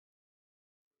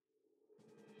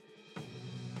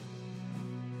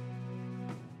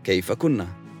كيف كنا؟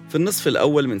 في النصف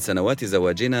الأول من سنوات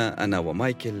زواجنا أنا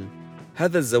ومايكل،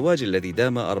 هذا الزواج الذي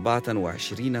دام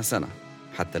 24 سنة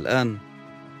حتى الآن،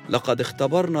 لقد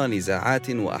اختبرنا نزاعات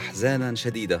وأحزانا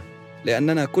شديدة،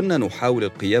 لأننا كنا نحاول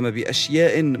القيام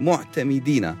بأشياء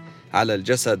معتمدين على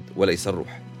الجسد وليس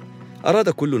الروح. أراد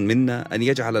كل منا أن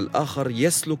يجعل الآخر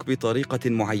يسلك بطريقة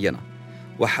معينة،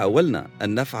 وحاولنا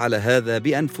أن نفعل هذا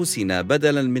بأنفسنا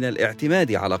بدلاً من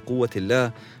الاعتماد على قوة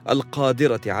الله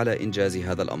القادرة على إنجاز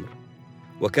هذا الأمر.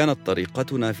 وكانت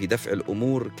طريقتنا في دفع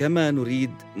الأمور كما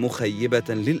نريد مخيبة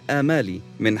للآمال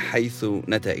من حيث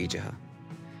نتائجها.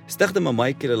 استخدم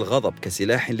مايكل الغضب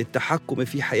كسلاح للتحكم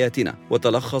في حياتنا،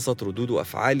 وتلخصت ردود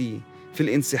أفعالي في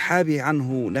الانسحاب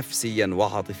عنه نفسياً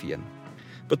وعاطفياً.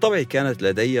 بالطبع كانت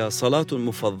لدي صلاة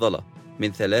مفضلة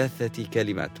من 3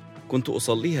 كلمات كنت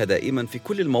أصليها دائماً في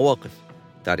كل المواقف.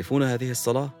 تعرفون هذه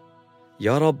الصلاة؟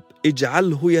 يا رب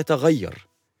اجعله يتغير.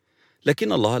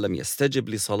 لكن الله لم يستجب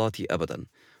لصلاتي أبداً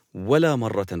ولا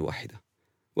مرة واحدة.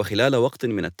 وخلال وقت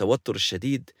من التوتر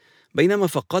الشديد، بينما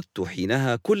فقدت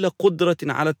حينها كل قدرة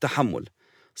على التحمل،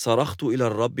 صرخت إلى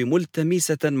الرب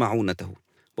ملتمسة معونته،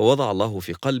 ووضع الله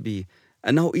في قلبي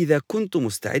أنه إذا كنت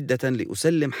مستعدة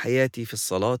لأسلم حياتي في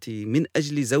الصلاة من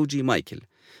أجل زوجي مايكل،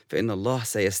 فإن الله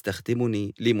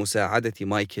سيستخدمني لمساعدة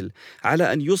مايكل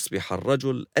على أن يصبح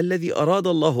الرجل الذي أراد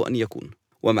الله أن يكون.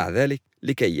 ومع ذلك،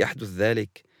 لكي يحدث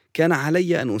ذلك، كان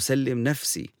علي أن أسلم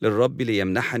نفسي للرب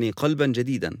ليمنحني قلبا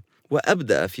جديدا،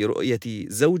 وأبدأ في رؤية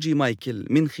زوجي مايكل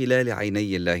من خلال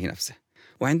عيني الله نفسه.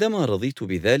 وعندما رضيت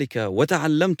بذلك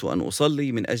وتعلمت أن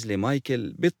أصلي من أجل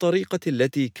مايكل بالطريقة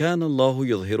التي كان الله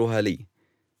يظهرها لي،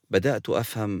 بدأت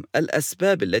أفهم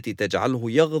الأسباب التي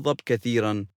تجعله يغضب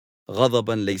كثيرا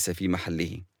غضبا ليس في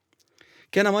محله.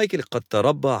 كان مايكل قد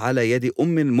تربى على يد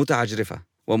أم متعجرفة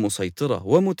ومسيطرة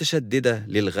ومتشددة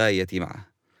للغاية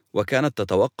معه، وكانت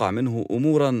تتوقع منه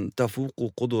أمورا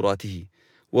تفوق قدراته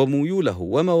وميوله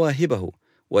ومواهبه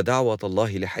ودعوة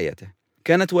الله لحياته.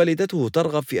 كانت والدته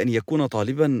ترغب في أن يكون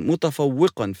طالبا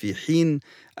متفوقا، في حين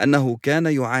أنه كان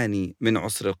يعاني من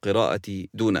عسر القراءة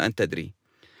دون أن تدري.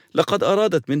 لقد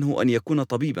أرادت منه أن يكون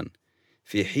طبيبا،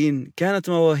 في حين كانت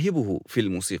مواهبه في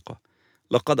الموسيقى.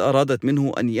 لقد أرادت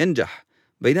منه أن ينجح،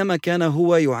 بينما كان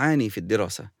هو يعاني في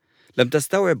الدراسة. لم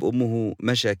تستوعب أمه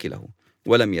مشاكله،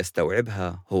 ولم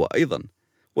يستوعبها هو أيضا.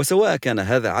 وسواء كان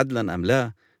هذا عدلا أم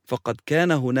لا، فقد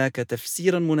كان هناك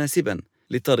تفسيرا مناسبا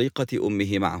لطريقة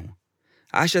أمه معه.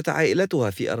 عاشت عائلتها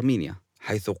في أرمينيا،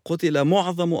 حيث قتل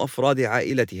معظم أفراد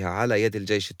عائلتها على يد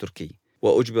الجيش التركي،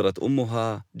 وأجبرت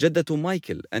أمها جدة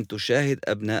مايكل أن تشاهد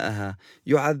أبنائها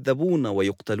يعذبون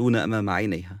ويقتلون أمام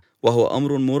عينيها، وهو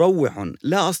أمر مروع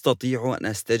لا أستطيع أن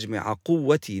أستجمع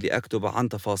قوتي لأكتب عن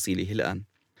تفاصيله الآن.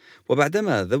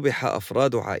 وبعدما ذبح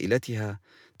أفراد عائلتها،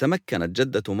 تمكنت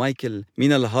جدة مايكل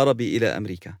من الهرب إلى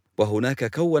أمريكا،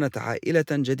 وهناك كونت عائلة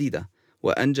جديدة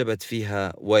وأنجبت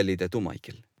فيها والدة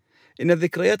مايكل. إن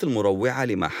الذكريات المروعة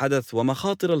لما حدث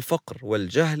ومخاطر الفقر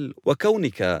والجهل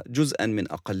وكونك جزءاً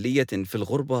من أقلية في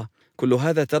الغربة، كل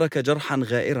هذا ترك جرحاً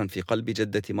غائراً في قلب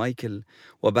جدة مايكل،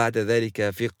 وبعد ذلك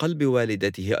في قلب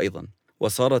والدته أيضاً.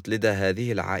 وصارت لدى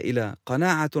هذه العائلة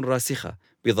قناعة راسخة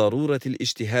بضرورة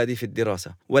الاجتهاد في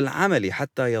الدراسة والعمل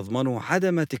حتى يضمنوا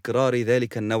عدم تكرار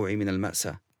ذلك النوع من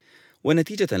المأساة.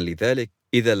 ونتيجة لذلك،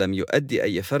 إذا لم يؤدي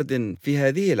أي فرد في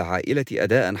هذه العائلة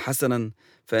أداءً حسناً،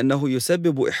 فإنه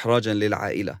يسبب إحراجاً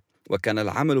للعائلة. وكان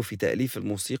العمل في تأليف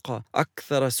الموسيقى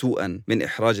أكثر سوءاً من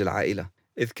إحراج العائلة،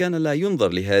 إذ كان لا ينظر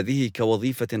لهذه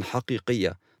كوظيفة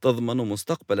حقيقية تضمن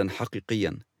مستقبلاً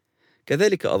حقيقياً.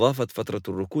 كذلك أضافت فترة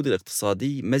الركود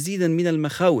الاقتصادي مزيداً من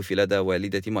المخاوف لدى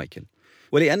والدة مايكل،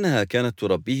 ولأنها كانت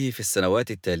تربيه في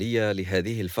السنوات التالية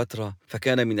لهذه الفترة،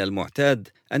 فكان من المعتاد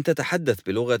أن تتحدث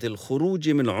بلغة الخروج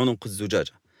من عنق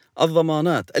الزجاجة،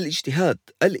 الضمانات، الاجتهاد،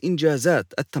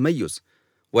 الإنجازات، التميز.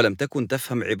 ولم تكن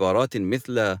تفهم عبارات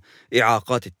مثل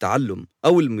إعاقات التعلم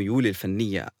أو الميول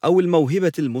الفنية أو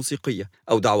الموهبة الموسيقية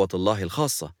أو دعوة الله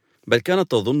الخاصة، بل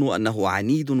كانت تظن أنه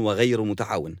عنيد وغير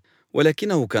متعاون.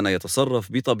 ولكنه كان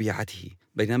يتصرف بطبيعته،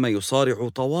 بينما يصارع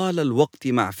طوال الوقت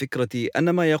مع فكرة أن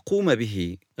ما يقوم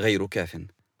به غير كاف.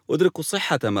 أدرك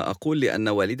صحة ما أقول لأن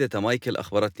والدة مايكل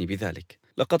أخبرتني بذلك.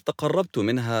 لقد تقربت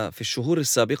منها في الشهور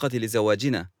السابقة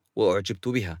لزواجنا وأعجبت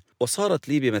بها، وصارت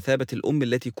لي بمثابة الأم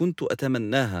التي كنت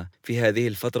أتمناها في هذه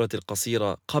الفترة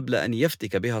القصيرة قبل أن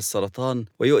يفتك بها السرطان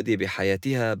ويؤدي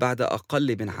بحياتها بعد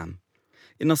أقل من عام.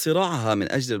 إن صراعها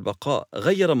من أجل البقاء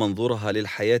غير منظورها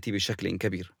للحياة بشكل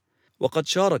كبير، وقد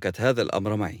شاركت هذا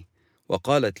الأمر معي،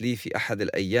 وقالت لي في أحد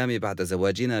الأيام بعد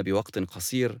زواجنا بوقت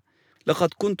قصير: لقد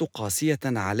كنت قاسية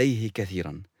عليه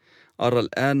كثيرا. أرى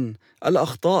الآن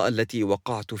الأخطاء التي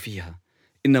وقعت فيها.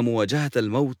 إن مواجهة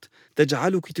الموت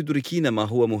تجعلك تدركين ما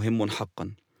هو مهم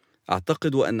حقا.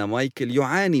 أعتقد أن مايكل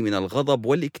يعاني من الغضب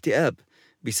والاكتئاب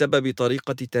بسبب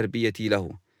طريقة تربيتي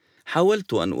له.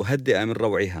 حاولت أن أهدئ من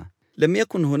روعها. لم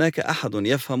يكن هناك أحد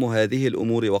يفهم هذه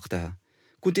الأمور وقتها.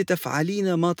 كنت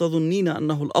تفعلين ما تظنين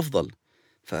أنه الأفضل.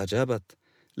 فأجابت: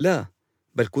 لا،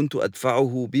 بل كنت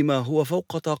أدفعه بما هو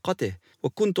فوق طاقته،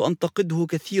 وكنت أنتقده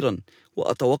كثيرا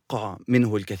وأتوقع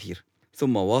منه الكثير.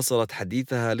 ثم واصلت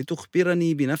حديثها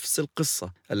لتخبرني بنفس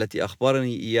القصة التي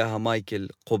أخبرني إياها مايكل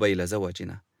قبيل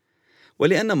زواجنا.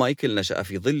 ولأن مايكل نشأ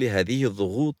في ظل هذه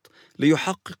الضغوط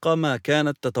ليحقق ما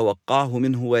كانت تتوقعه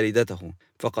منه والدته،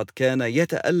 فقد كان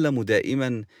يتألم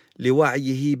دائما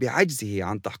لوعيه بعجزه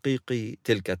عن تحقيق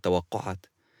تلك التوقعات.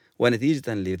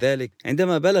 ونتيجة لذلك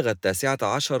عندما بلغ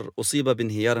 19 أصيب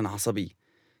بانهيار عصبي.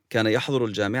 كان يحضر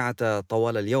الجامعة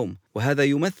طوال اليوم، وهذا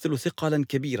يمثل ثقلا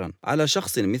كبيرا على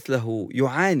شخص مثله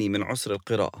يعاني من عسر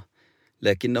القراءة.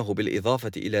 لكنه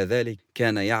بالإضافة إلى ذلك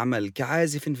كان يعمل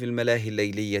كعازف في الملاهي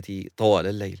الليلية طوال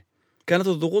الليل. كانت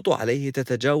الضغوط عليه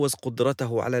تتجاوز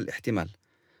قدرته على الاحتمال.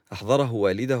 أحضره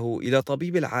والده إلى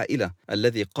طبيب العائلة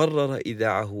الذي قرر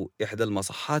إيداعه إحدى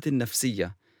المصحات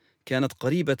النفسية كانت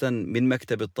قريبة من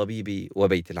مكتب الطبيب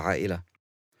وبيت العائلة.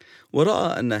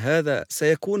 ورأى أن هذا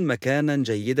سيكون مكانا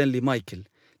جيدا لمايكل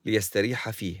ليستريح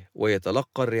فيه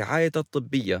ويتلقى الرعاية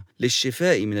الطبية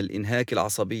للشفاء من الإنهاك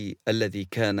العصبي الذي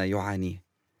كان يعانيه.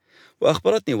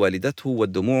 وأخبرتني والدته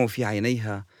والدموع في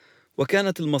عينيها،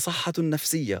 وكانت المصحة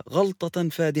النفسية غلطة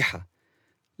فادحة.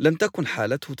 لم تكن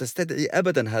حالته تستدعي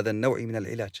أبدا هذا النوع من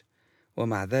العلاج.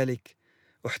 ومع ذلك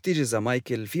احتجز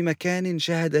مايكل في مكان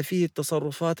شاهد فيه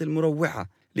التصرفات المروعة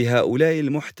لهؤلاء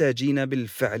المحتاجين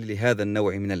بالفعل لهذا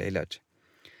النوع من العلاج.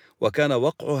 وكان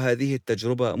وقع هذه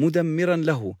التجربة مدمرا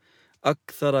له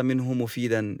أكثر منه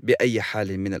مفيدا بأي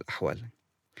حال من الأحوال.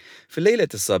 في الليلة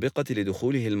السابقة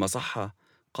لدخوله المصحة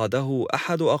قاده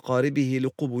أحد أقاربه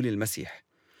لقبول المسيح.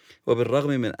 وبالرغم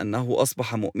من أنه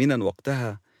أصبح مؤمنا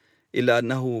وقتها، إلا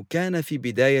أنه كان في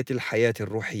بداية الحياة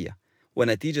الروحية،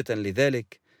 ونتيجة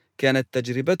لذلك كانت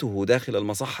تجربته داخل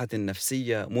المصحة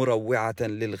النفسية مروعة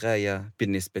للغاية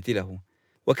بالنسبة له.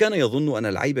 وكان يظن أن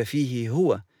العيب فيه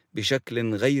هو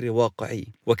بشكل غير واقعي،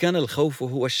 وكان الخوف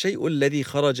هو الشيء الذي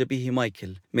خرج به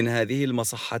مايكل من هذه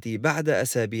المصحة بعد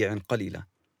أسابيع قليلة.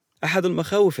 أحد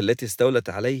المخاوف التي استولت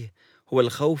عليه هو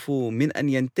الخوف من أن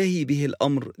ينتهي به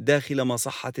الأمر داخل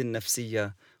مصحة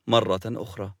نفسية مرة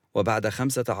أخرى. وبعد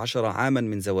 15 عاما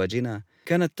من زواجنا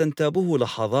كانت تنتابه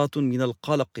لحظات من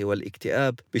القلق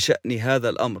والاكتئاب بشأن هذا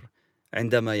الأمر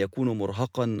عندما يكون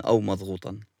مرهقا أو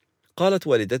مضغوطا. قالت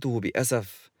والدته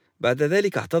بأسف: بعد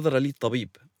ذلك اعتذر لي الطبيب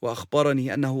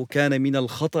وأخبرني أنه كان من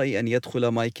الخطأ أن يدخل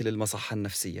مايكل المصحة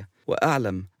النفسية،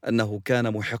 وأعلم أنه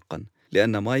كان محقا،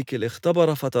 لأن مايكل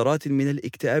اختبر فترات من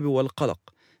الاكتئاب والقلق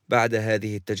بعد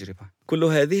هذه التجربة. كل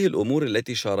هذه الأمور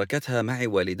التي شاركتها معي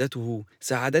والدته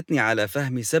ساعدتني على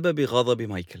فهم سبب غضب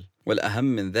مايكل، والأهم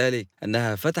من ذلك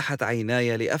أنها فتحت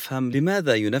عيناي لأفهم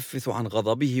لماذا ينفث عن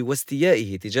غضبه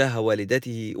واستيائه تجاه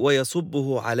والدته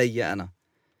ويصبه علي أنا.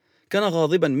 كان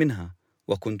غاضبا منها،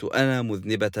 وكنت أنا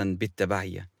مذنبة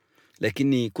بالتبعية،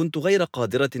 لكني كنت غير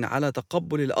قادرة على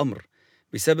تقبل الأمر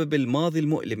بسبب الماضي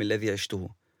المؤلم الذي عشته.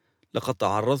 لقد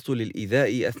تعرضت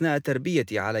للإيذاء أثناء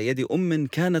تربيتي على يد أم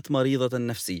كانت مريضة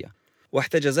نفسية،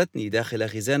 واحتجزتني داخل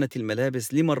خزانة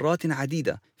الملابس لمرات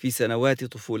عديدة في سنوات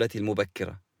طفولتي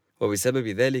المبكرة. وبسبب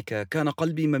ذلك كان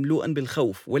قلبي مملوءا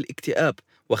بالخوف والاكتئاب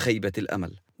وخيبة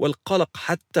الأمل والقلق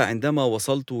حتى عندما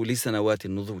وصلت لسنوات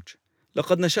النضوج.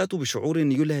 لقد نشأت بشعور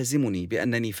يلازمني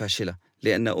بأنني فاشلة،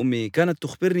 لأن أمي كانت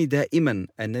تخبرني دائما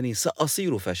أنني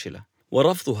سأصير فاشلة،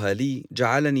 ورفضها لي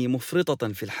جعلني مفرطة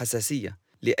في الحساسية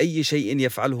لأي شيء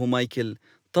يفعله مايكل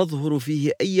تظهر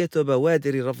فيه أي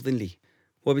بوادر رفض لي.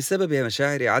 وبسبب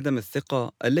مشاعر عدم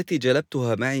الثقة التي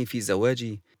جلبتها معي في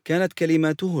زواجي كانت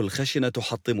كلماته الخشنة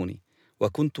تحطمني،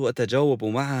 وكنت أتجاوب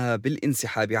معها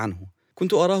بالانسحاب عنه.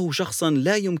 كنت أراه شخصا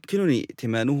لا يمكنني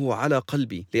ائتمانه على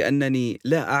قلبي، لأنني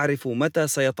لا أعرف متى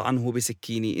سيطعنه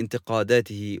بسكين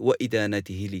انتقاداته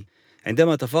وإدانته لي.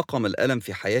 عندما تفاقم الألم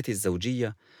في حياتي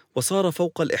الزوجية وصار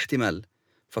فوق الاحتمال،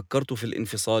 فكرت في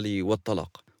الانفصال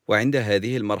والطلاق. وعند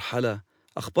هذه المرحلة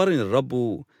أخبرني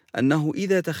الرب أنه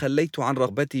إذا تخليت عن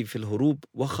رغبتي في الهروب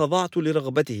وخضعت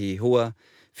لرغبته هو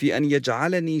في أن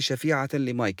يجعلني شفيعة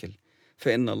لمايكل،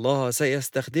 فإن الله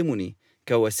سيستخدمني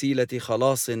كوسيلة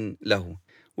خلاص له.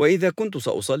 وإذا كنت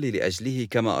سأصلي لأجله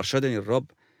كما أرشدني الرب،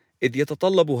 إذ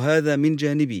يتطلب هذا من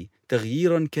جانبي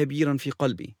تغييرا كبيرا في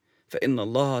قلبي، فإن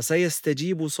الله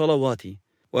سيستجيب صلواتي.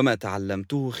 وما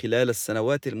تعلمته خلال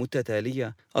السنوات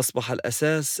المتتالية أصبح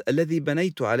الأساس الذي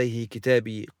بنيت عليه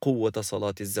كتابي قوة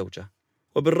صلاة الزوجة.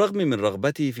 وبالرغم من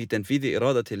رغبتي في تنفيذ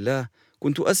إرادة الله،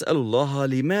 كنت أسأل الله: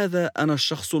 لماذا أنا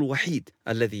الشخص الوحيد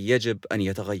الذي يجب أن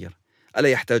يتغير؟ ألا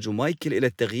يحتاج مايكل إلى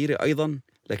التغيير أيضا؟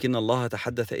 لكن الله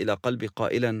تحدث إلى قلبي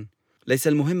قائلا: ليس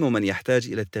المهم من يحتاج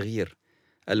إلى التغيير،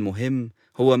 المهم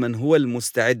هو من هو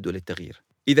المستعد للتغيير.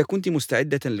 إذا كنت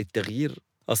مستعدة للتغيير،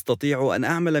 أستطيع أن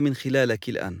أعمل من خلالك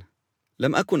الآن.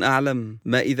 لم أكن أعلم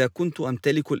ما إذا كنت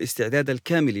أمتلك الاستعداد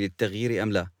الكامل للتغيير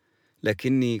أم لا،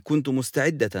 لكني كنت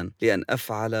مستعدة لأن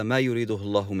أفعل ما يريده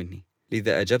الله مني.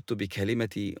 لذا أجبت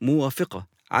بكلمة موافقة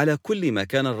على كل ما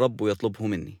كان الرب يطلبه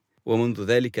مني. ومنذ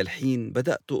ذلك الحين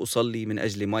بدأت أصلي من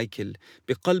أجل مايكل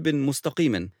بقلب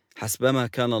مستقيم حسبما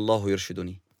كان الله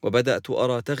يرشدني، وبدأت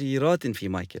أرى تغييرات في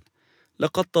مايكل.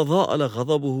 لقد تضاءل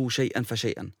غضبه شيئا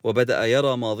فشيئا، وبدأ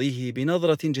يرى ماضيه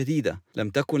بنظرة جديدة لم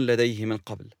تكن لديه من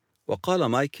قبل. وقال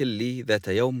مايكل لي ذات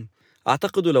يوم: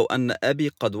 أعتقد لو أن أبي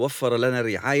قد وفر لنا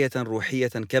رعاية روحية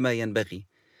كما ينبغي،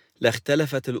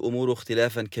 لاختلفت الأمور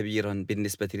اختلافا كبيرا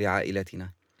بالنسبة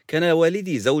لعائلتنا. كان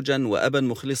والدي زوجا وأبا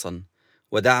مخلصا،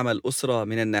 ودعم الأسرة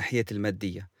من الناحية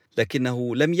المادية،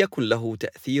 لكنه لم يكن له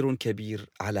تأثير كبير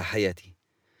على حياتي.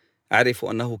 أعرف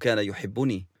أنه كان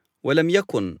يحبني، ولم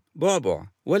يكن بعبع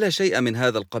ولا شيء من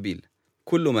هذا القبيل.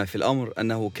 كل ما في الأمر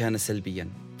أنه كان سلبيا،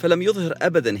 فلم يظهر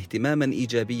أبدا اهتماما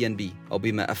إيجابيا بي أو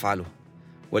بما أفعله.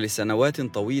 ولسنوات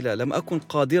طويلة لم أكن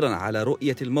قادرا على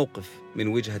رؤية الموقف من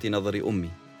وجهة نظر أمي،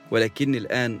 ولكني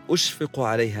الآن أشفق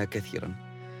عليها كثيرا.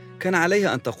 كان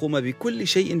عليها أن تقوم بكل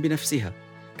شيء بنفسها،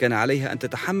 كان عليها أن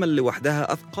تتحمل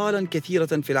لوحدها أثقالا كثيرة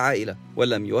في العائلة،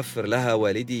 ولم يوفر لها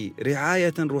والدي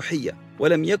رعاية روحية،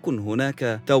 ولم يكن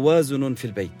هناك توازن في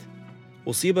البيت.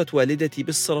 أصيبت والدتي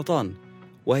بالسرطان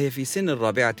وهي في سن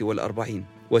 44،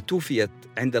 وتوفيت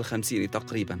عند 50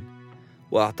 تقريبا.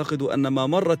 وأعتقد أن ما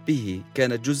مرت به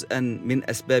كان جزءا من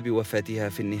أسباب وفاتها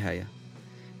في النهاية.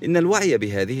 إن الوعي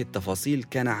بهذه التفاصيل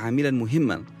كان عاملا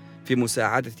مهما في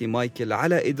مساعدة مايكل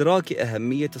على إدراك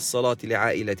أهمية الصلاة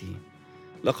لعائلته.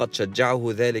 لقد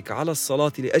شجعه ذلك على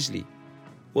الصلاة لأجلي،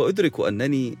 وأدرك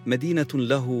أنني مدينة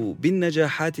له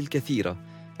بالنجاحات الكثيرة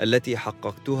التي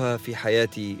حققتها في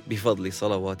حياتي بفضل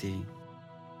صلواته.